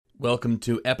Welcome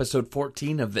to episode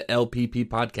 14 of the LPP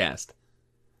podcast.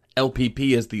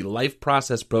 LPP is the Life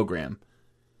Process Program.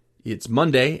 It's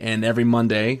Monday, and every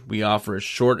Monday we offer a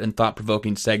short and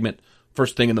thought-provoking segment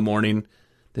first thing in the morning.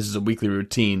 This is a weekly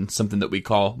routine, something that we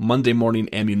call Monday Morning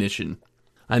Ammunition.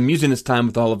 I'm using this time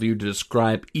with all of you to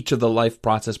describe each of the Life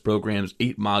Process Program's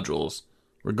 8 modules.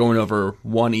 We're going over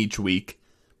one each week.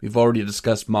 We've already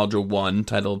discussed Module 1,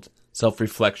 titled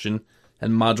Self-Reflection,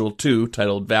 and Module 2,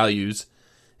 titled Values.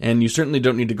 And you certainly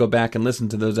don't need to go back and listen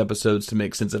to those episodes to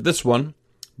make sense of this one,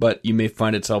 but you may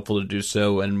find it helpful to do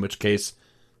so, in which case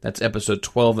that's episode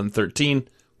 12 and 13,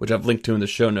 which I've linked to in the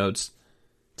show notes.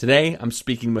 Today, I'm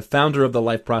speaking with founder of the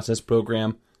Life Process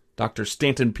Program, Dr.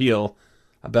 Stanton Peele,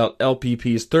 about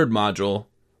LPP's third module,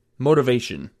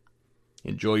 Motivation.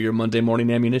 Enjoy your Monday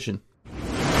morning ammunition.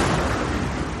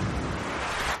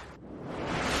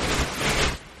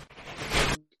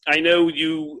 I know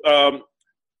you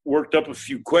worked up a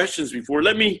few questions before.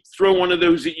 Let me throw one of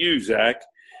those at you, Zach.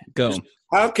 Go.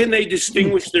 How can they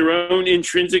distinguish their own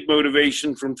intrinsic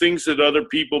motivation from things that other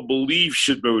people believe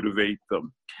should motivate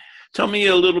them? Tell me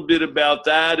a little bit about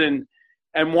that and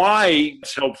why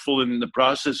it's helpful in the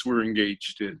process we're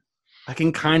engaged in. I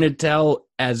can kind of tell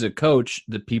as a coach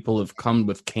that people have come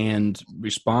with canned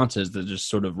responses that just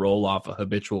sort of roll off a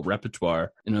habitual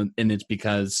repertoire, and it's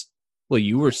because, well,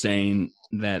 you were saying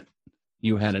that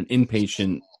you had an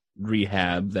inpatient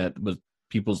rehab that was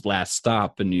people's last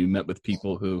stop, and you met with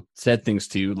people who said things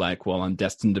to you like, well, I'm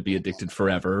destined to be addicted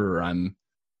forever, or I'm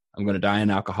going to die an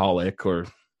alcoholic, or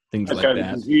things like that. I've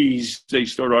got a disease. They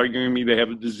start arguing with me they have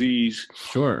a disease.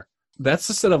 Sure. That's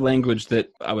the set of language that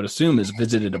I would assume is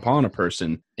visited upon a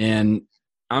person. And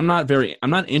I'm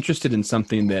not interested in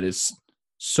something that is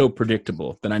so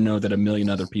predictable that I know that a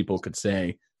million other people could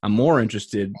say. I'm more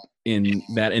interested in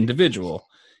that individual.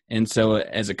 And so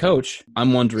as a coach,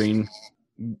 I'm wondering,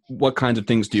 what kinds of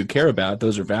things do you care about?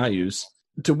 Those are values.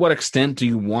 To what extent do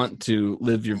you want to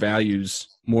live your values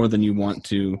more than you want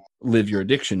to live your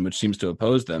addiction, which seems to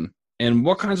oppose them? And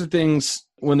what kinds of things,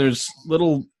 when there's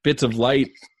little bits of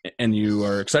light and you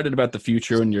are excited about the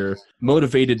future and you're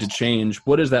motivated to change,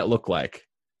 what does that look like?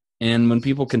 And when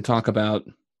people can talk about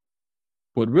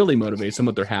what really motivates them,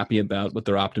 what they're happy about, what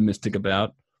they're optimistic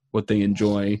about, what they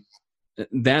enjoy,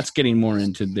 that's getting more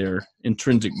into their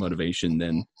intrinsic motivation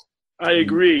than. I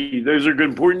agree. Those are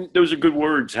good. Those are good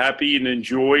words. Happy and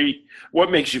enjoy. What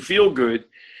makes you feel good?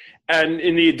 And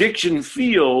in the addiction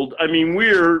field, I mean,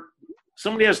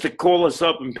 somebody has to call us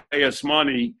up and pay us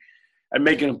money and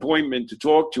make an appointment to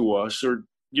talk to us, or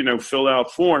fill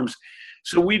out forms.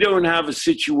 So we don't have a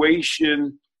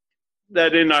situation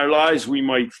that in our lives we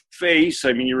might face.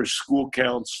 I mean, you're a school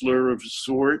counselor of a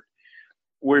sort,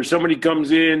 where somebody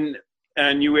comes in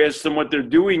and you ask them what they're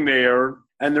doing there,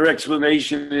 and their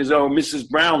explanation is, oh, Mrs.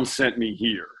 Brown sent me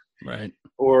here. Right.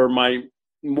 Or my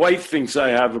wife thinks I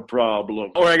have a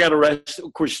problem. Or I got arrested,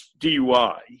 of course,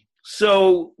 DUI.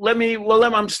 So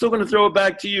I'm still going to throw it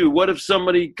back to you. What if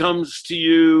somebody comes to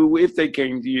you, if they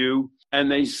came to you, and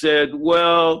they said,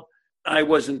 well, I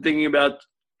wasn't thinking about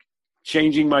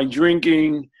changing my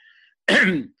drinking,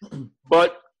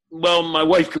 but, well, my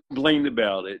wife complained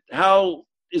about it.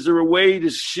 Is there a way to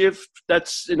shift?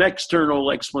 That's an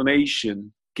external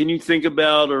explanation. Can you think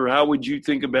about, or how would you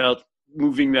think about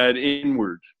moving that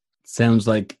inward? Sounds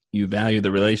like you value the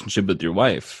relationship with your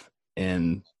wife,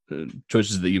 and the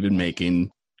choices that you've been making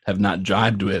have not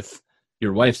jibed with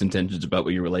your wife's intentions about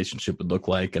what your relationship would look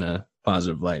like in a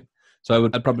positive light. So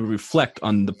I'd probably reflect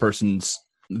on the person's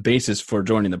basis for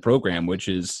joining the program, which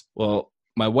is, well,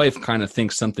 my wife kind of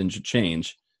thinks something should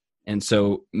change. And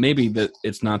so maybe that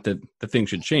it's not that the thing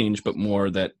should change, but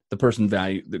more that the person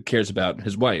that cares about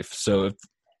his wife. So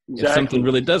if something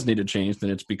really does need to change, then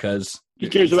it's because he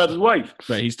cares about his wife.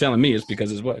 Right. He's telling me it's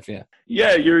because his wife. Yeah.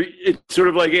 Yeah. It's sort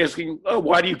of like asking, oh,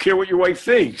 why do you care what your wife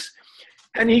thinks?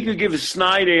 And he could give a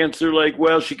snide answer like,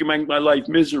 well, she can make my life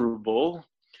miserable.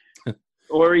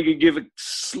 Or he could give a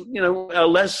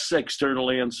less external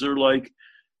answer like,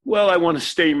 well, I want to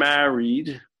stay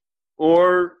married.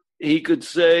 Or he could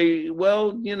say,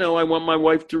 well, I want my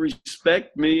wife to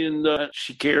respect me, and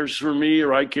she cares for me,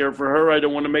 or I care for her. I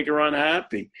don't want to make her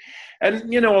unhappy.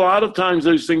 And, a lot of times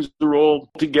those things are all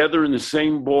together in the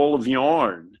same ball of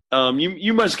yarn.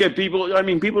 You must get people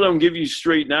don't give you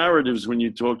straight narratives when you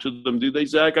talk to them, do they,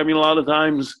 Zach? I mean, a lot of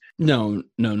times. No,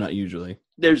 not usually.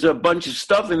 There's a bunch of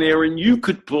stuff in there, and you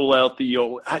could pull out do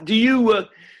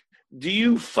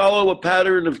you follow a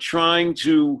pattern of trying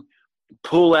to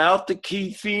pull out the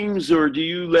key themes, or do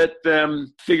you let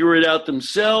them figure it out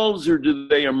themselves, or do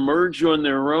they emerge on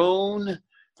their own?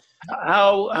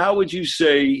 How would you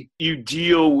say you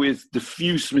deal with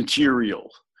diffuse material?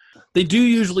 They do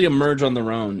usually emerge on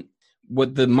their own.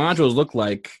 What the modules look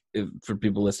like, for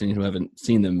people listening who haven't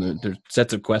seen them, there's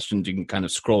sets of questions you can kind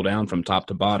of scroll down from top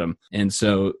to bottom. And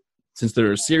so since there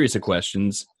are a series of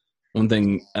questions, one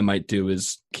thing I might do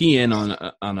is key in on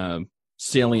a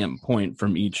salient point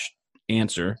from each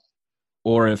answer.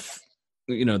 Or if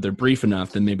they're brief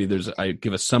enough, then maybe I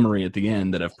give a summary at the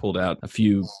end that I've pulled out a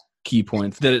few key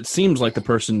points that it seems like the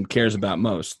person cares about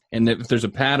most. And if there's a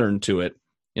pattern to it,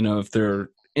 if there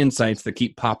are insights that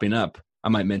keep popping up, I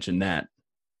might mention that.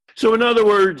 So in other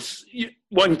words,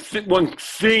 one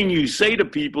thing you say to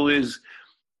people is,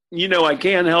 I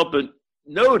can't help but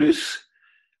notice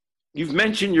you've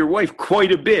mentioned your wife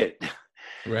quite a bit.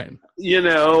 Right.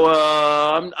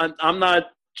 I'm not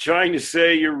trying to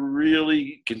say you're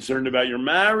really concerned about your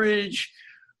marriage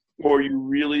or you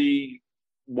really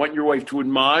want your wife to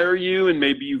admire you and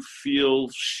maybe you feel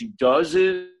she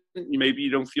doesn't. Maybe you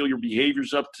don't feel your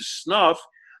behavior's up to snuff.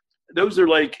 Those are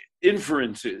like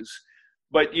inferences.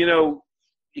 But, you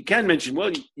can mention,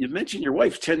 you mentioned your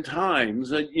wife 10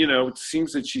 times. It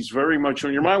seems that she's very much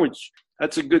on your mind, which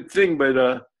that's a good thing.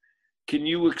 But can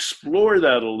you explore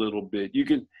that a little bit? You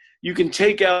can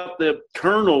take out the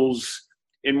kernels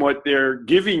in what they're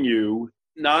giving you,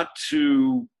 not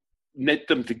to knit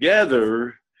them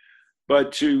together,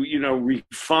 but to,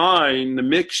 refine the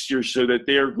mixture so that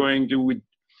you're going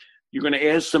to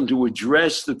ask them to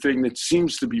address the thing that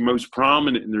seems to be most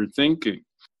prominent in their thinking.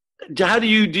 How do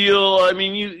you deal? I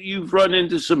mean, you've run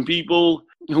into some people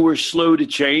who are slow to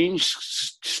change,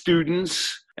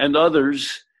 students and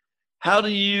others. How do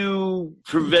you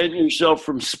prevent yourself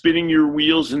from spinning your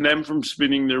wheels and them from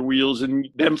spinning their wheels and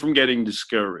them from getting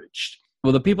discouraged?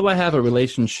 Well, the people I have a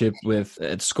relationship with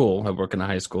at school, I work in a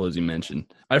high school, as you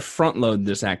mentioned, I front load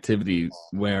this activity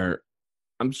where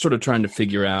I'm sort of trying to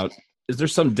figure out, is there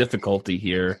some difficulty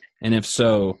here? And if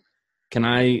so, can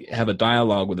I have a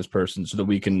dialogue with this person so that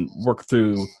we can work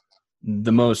through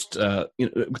the most, that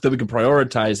we can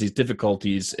prioritize these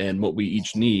difficulties and what we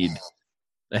each need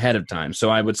ahead of time? So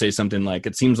I would say something like,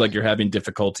 it seems like you're having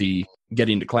difficulty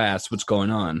getting to class. What's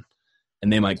going on?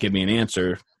 And they might give me an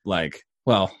answer like,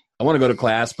 well, I want to go to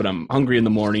class, but I'm hungry in the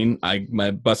morning.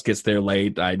 My bus gets there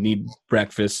late. I need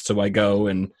breakfast, so I go,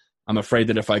 and I'm afraid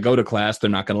that if I go to class, they're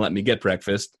not going to let me get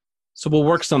breakfast. So we'll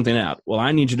work something out. Well,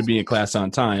 I need you to be in class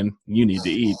on time. You need to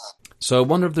eat. So I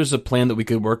wonder if there's a plan that we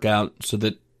could work out so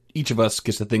that each of us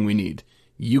gets the thing we need.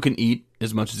 You can eat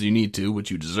as much as you need to,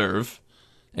 which you deserve,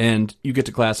 and you get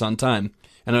to class on time.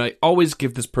 And I always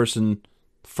give this person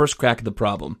first crack at the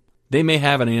problem. They may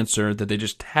have an answer that they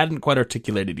just hadn't quite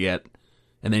articulated yet,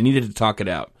 and they needed to talk it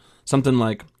out. Something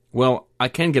like, well, I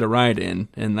can get a ride in,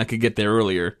 and I could get there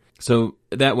earlier, so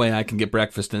that way I can get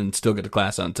breakfast and still get to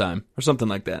class on time, or something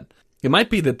like that. It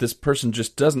might be that this person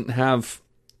just doesn't have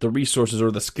the resources or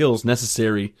the skills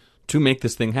necessary to make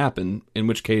this thing happen, in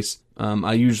which case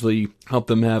I usually help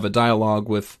them have a dialogue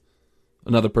with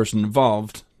another person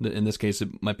involved. In this case,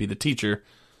 it might be the teacher,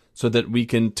 so that we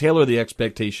can tailor the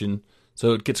expectation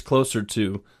so it gets closer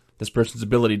to this person's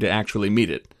ability to actually meet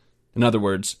it. In other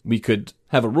words, we could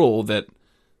have a rule that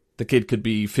the kid could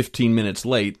be 15 minutes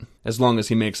late as long as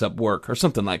he makes up work, or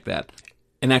something like that.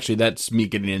 And actually, that's me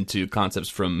getting into concepts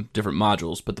from different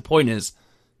modules. But the point is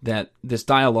that this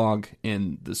dialogue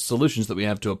and the solutions that we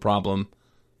have to a problem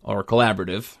are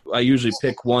collaborative. I usually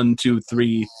pick 1, 2,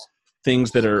 3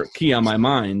 things that are key on my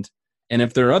mind. And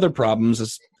if there are other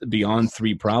problems beyond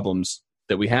 3 problems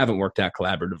that we haven't worked out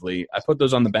collaboratively, I put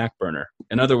those on the back burner.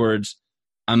 In other words,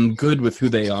 I'm good with who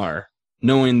they are,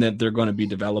 knowing that they're going to be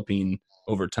developing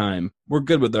over time. We're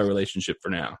good with our relationship for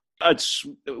now. That's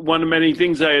one of many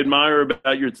things I admire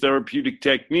about your therapeutic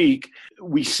technique.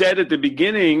 We said at the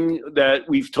beginning that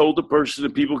we've told the person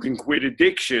that people can quit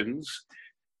addictions.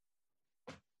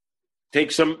 Take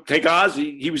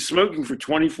Ozzy. He was smoking for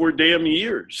 24 damn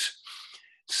years.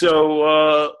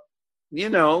 So,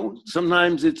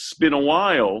 sometimes it's been a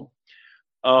while.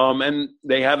 And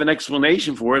they have an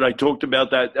explanation for it. I talked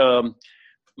about that,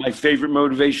 my favorite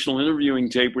motivational interviewing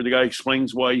tape where the guy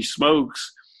explains why he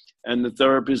smokes. And the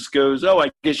therapist goes, oh,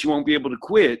 I guess you won't be able to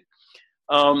quit.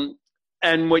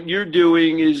 And what you're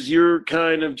doing is you're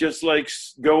kind of just like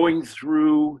going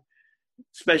through,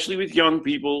 especially with young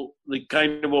people, the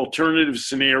kind of alternative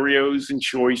scenarios and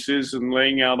choices and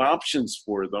laying out options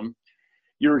for them.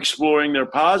 You're exploring their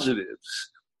positives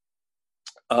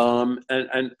and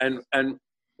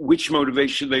which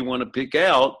motivation they want to pick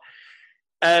out.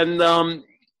 And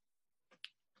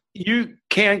you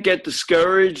can't get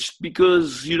discouraged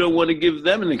because you don't want to give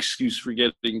them an excuse for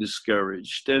getting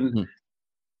discouraged. And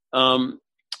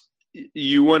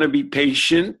you want to be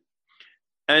patient,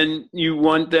 and you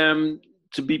want them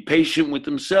to be patient with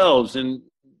themselves and,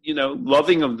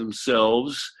 loving of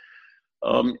themselves.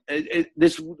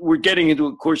 This we're getting into,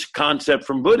 of course, a concept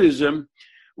from Buddhism,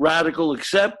 radical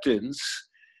acceptance.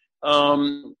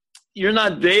 You're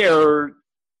not there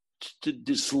to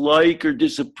dislike or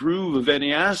disapprove of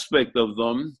any aspect of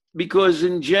them, because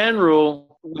in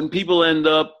general, when people end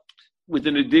up with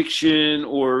an addiction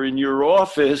or in your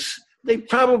office, they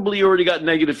probably already got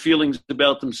negative feelings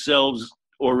about themselves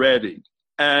already.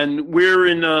 And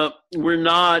we're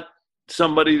not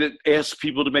somebody that asks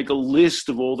people to make a list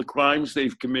of all the crimes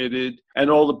they've committed and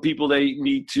all the people they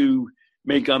need to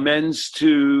make amends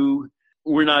to.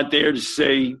 We're not there to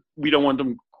say we don't want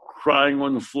them crying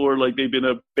on the floor like they've been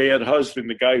a bad husband,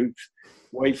 the guy whose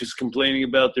wife is complaining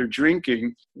about their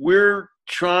drinking. We're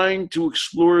trying to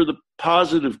explore the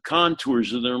positive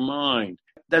contours of their mind.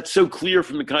 That's so clear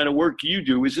from the kind of work you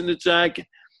do, isn't it, Zach?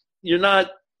 You're not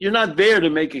there to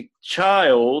make a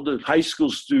child, a high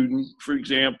school student, for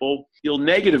example, feel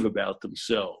negative about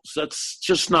themselves. That's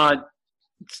just not,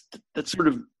 that's sort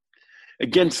of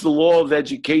against the law of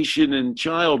education and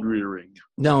child rearing.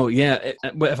 No, yeah.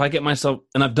 But if I get myself,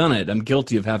 and I've done it, I'm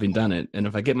guilty of having done it. And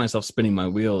if I get myself spinning my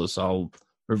wheels, I'll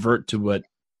revert to what,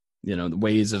 the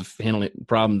ways of handling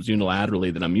problems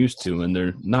unilaterally that I'm used to, and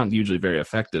they're not usually very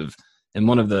effective. And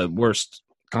one of the worst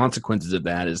consequences of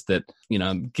that is that,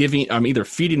 I'm either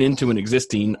feeding into an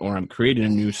existing or I'm creating a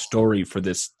new story for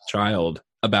this child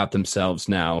about themselves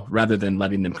now, rather than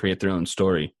letting them create their own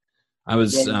story. I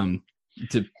was,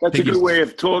 that's a good way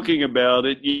of talking about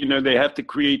it. They have to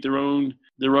create their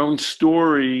own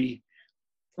story,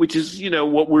 which is,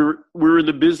 what we're in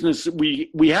the business.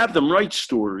 We have them write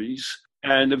stories,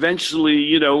 and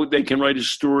eventually, they can write a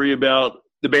story about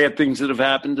the bad things that have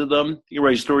happened to them. You can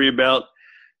write a story about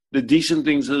the decent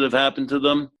things that have happened to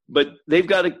them, but they've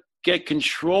got to get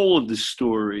control of the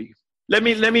story. Let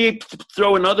me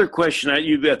throw another question at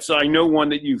you. I know one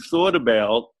that you've thought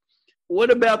about.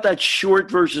 What about that short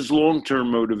versus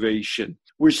long-term motivation,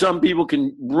 where some people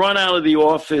can run out of the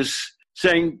office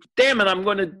saying, damn it, I'm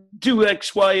going to do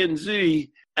X, Y, and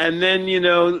Z. And then,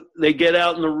 they get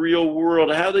out in the real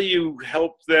world. How do you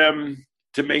help them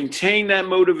to maintain that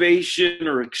motivation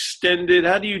or extend it?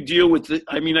 How do you deal with it?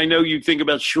 I mean, I know you think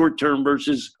about short-term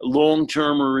versus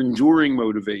long-term or enduring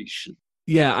motivation.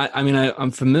 Yeah,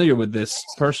 I'm familiar with this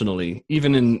personally,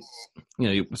 even in,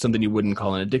 something you wouldn't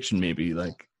call an addiction, maybe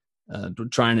like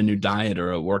trying a new diet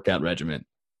or a workout regimen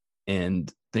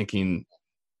and thinking,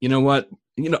 what,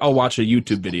 I'll watch a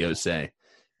YouTube video, say,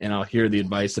 and I'll hear the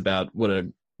advice about what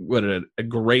a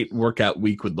great workout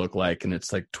week would look like. And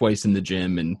it's like twice in the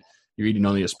gym and you're eating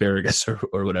only asparagus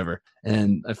or whatever.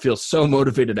 And I feel so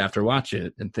motivated after watching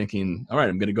it and thinking, all right,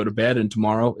 I'm going to go to bed and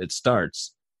tomorrow it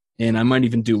starts. And I might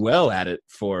even do well at it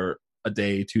for a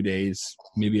day, 2 days.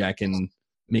 Maybe I can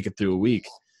make it through a week.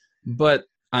 But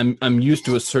I'm used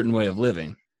to a certain way of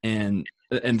living, and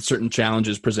certain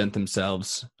challenges present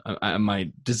themselves. I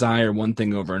might desire one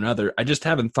thing over another. I just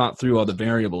haven't thought through all the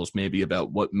variables maybe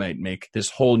about what might make this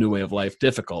whole new way of life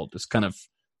difficult. It's kind of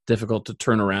difficult to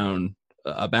turn around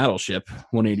a battleship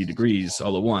 180 degrees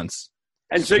all at once.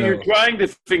 And so you're trying to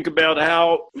think about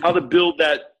how to build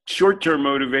that short-term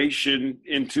motivation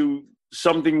into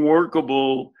something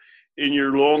workable in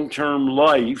your long-term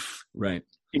life, right?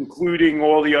 Including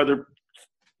all the other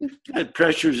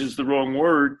pressures is the wrong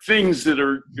word, things that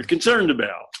you're concerned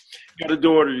about. You got a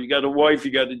daughter, you got a wife,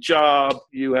 you got a job,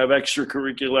 you have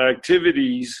extracurricular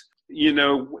activities. In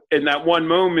that one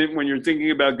moment when you're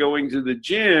thinking about going to the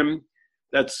gym,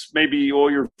 that's maybe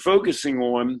all you're focusing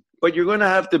on. But you're going to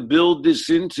have to build this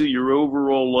into your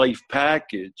overall life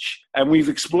package. And we've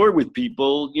explored with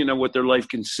people, what their life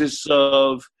consists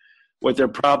of, what their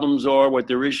problems are, what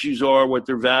their issues are, what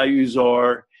their values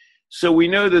are. So we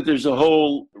know that there's a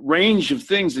whole range of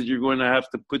things that you're going to have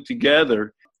to put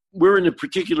together. We're in a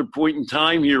particular point in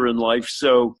time here in life,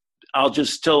 so I'll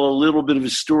just tell a little bit of a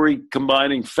story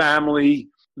combining family,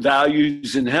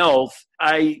 values, and health.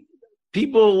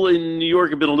 People in New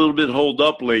York have been a little bit holed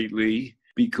up lately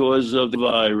because of the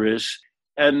virus.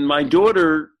 And my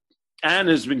daughter,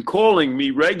 Anna, has been calling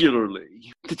me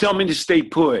regularly to tell me to stay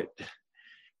put.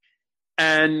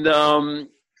 And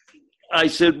I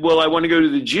said, well, I want to go to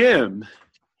the gym.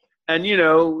 And,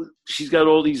 she's got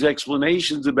all these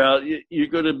explanations about you're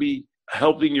going to be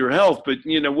helping your health. But,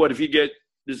 what if you get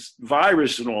this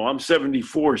virus and all? I'm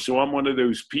 74, so I'm one of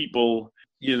those people,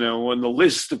 on the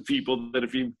list of people that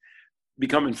if you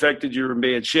become infected, you're in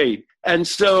bad shape. And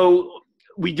so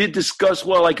we did discuss,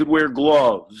 well, I could wear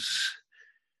gloves.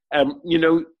 And,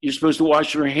 you're supposed to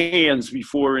wash your hands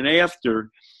before and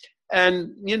after.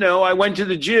 And, I went to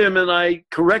the gym and I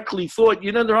correctly thought,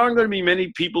 there aren't going to be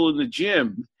many people in the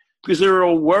gym because they're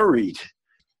all worried.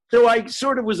 So I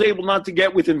sort of was able not to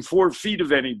get within 4 feet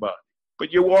of anybody.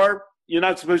 But you're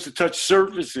not supposed to touch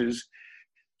surfaces.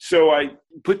 So I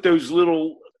put those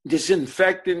little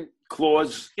disinfectant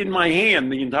cloths in my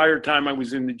hand the entire time I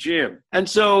was in the gym. And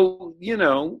so,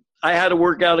 I had to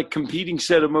work out a competing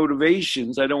set of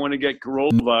motivations. I don't want to get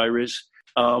coronavirus.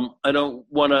 I don't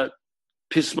want to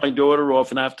piss my daughter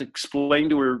off and have to explain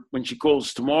to her when she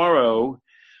calls tomorrow,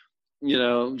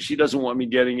 she doesn't want me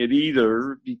getting it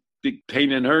either. Big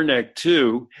pain in her neck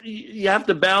too. You have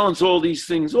to balance all these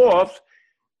things off.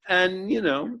 And,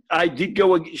 I did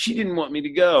go. She didn't want me to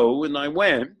go, and I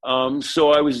went.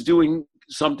 So I was doing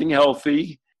something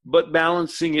healthy, but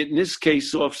balancing it in this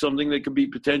case off something that could be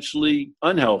potentially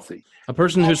unhealthy. A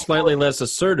person who's slightly less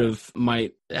assertive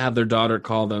might have their daughter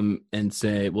call them and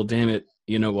say, well, damn it,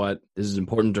 you know what? This is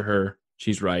important to her.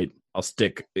 She's right. I'll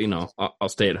stick, I'll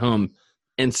stay at home,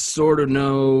 and sort of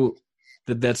know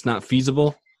that that's not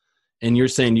feasible. And you're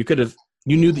saying you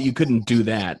knew that you couldn't do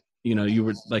that. You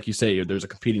were, like you say, there's a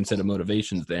competing set of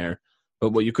motivations there. But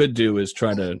what you could do is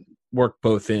try to work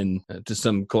both in to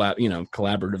some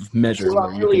collaborative measures. Well,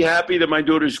 I'm really happy that my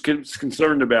daughter's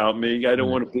concerned about me. I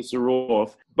don't want to piss her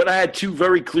off. But I had 2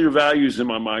 very clear values in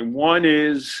my mind. One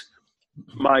is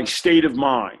my state of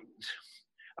mind.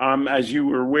 As you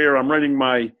were aware, I'm writing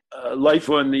my Life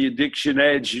on the Addiction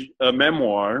Edge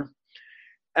memoir.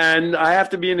 And I have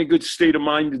to be in a good state of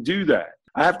mind to do that.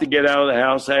 I have to get out of the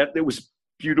house. It was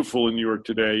beautiful in New York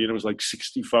today. It was like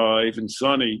 65 and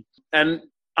sunny. And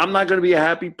I'm not going to be a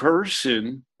happy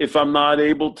person if I'm not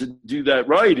able to do that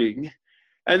writing.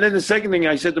 And then the second thing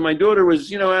I said to my daughter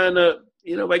was, Anna,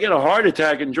 if I get a heart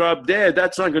attack and drop dead,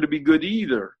 that's not going to be good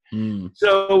either.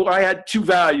 So I had 2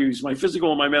 values, my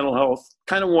physical and my mental health,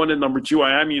 kind of 1 and number 2.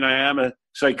 I am a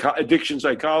addiction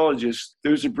psychologist.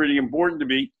 Those are pretty important to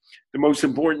me. The most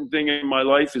important thing in my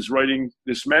life is writing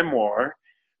this memoir.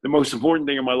 The most important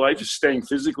thing in my life is staying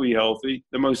physically healthy.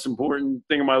 The most important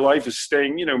thing in my life is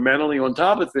staying, mentally on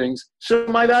top of things. So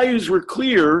my values were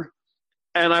clear,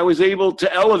 and I was able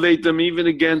to elevate them even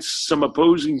against some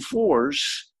opposing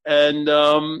force. And,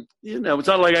 it's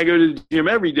not like I go to the gym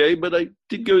every day, but I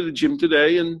did go to the gym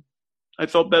today, and I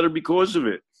felt better because of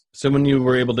it. So when you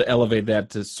were able to elevate that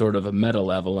to sort of a meta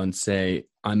level and say,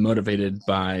 I'm motivated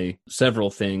by several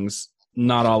things,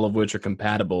 not all of which are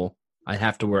compatible, I'm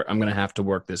going to have to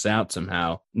work this out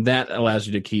somehow. That allows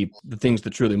you to keep the things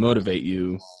that truly motivate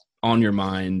you on your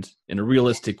mind in a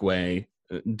realistic way,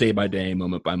 day by day,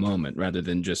 moment by moment, rather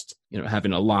than just,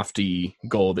 having a lofty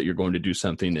goal that you're going to do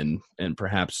something and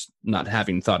perhaps not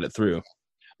having thought it through.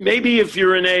 Maybe if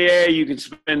you're in AA, you can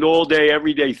spend all day,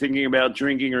 every day thinking about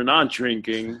drinking or not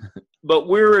drinking. But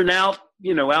we're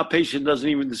outpatient doesn't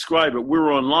even describe it.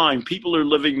 We're online. People are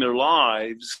living their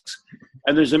lives.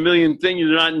 And there's a million things.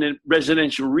 You're not in a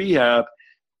residential rehab.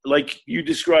 Like you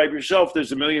describe yourself,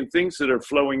 there's a million things that are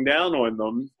flowing down on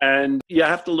them. And you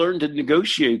have to learn to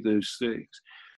negotiate those things.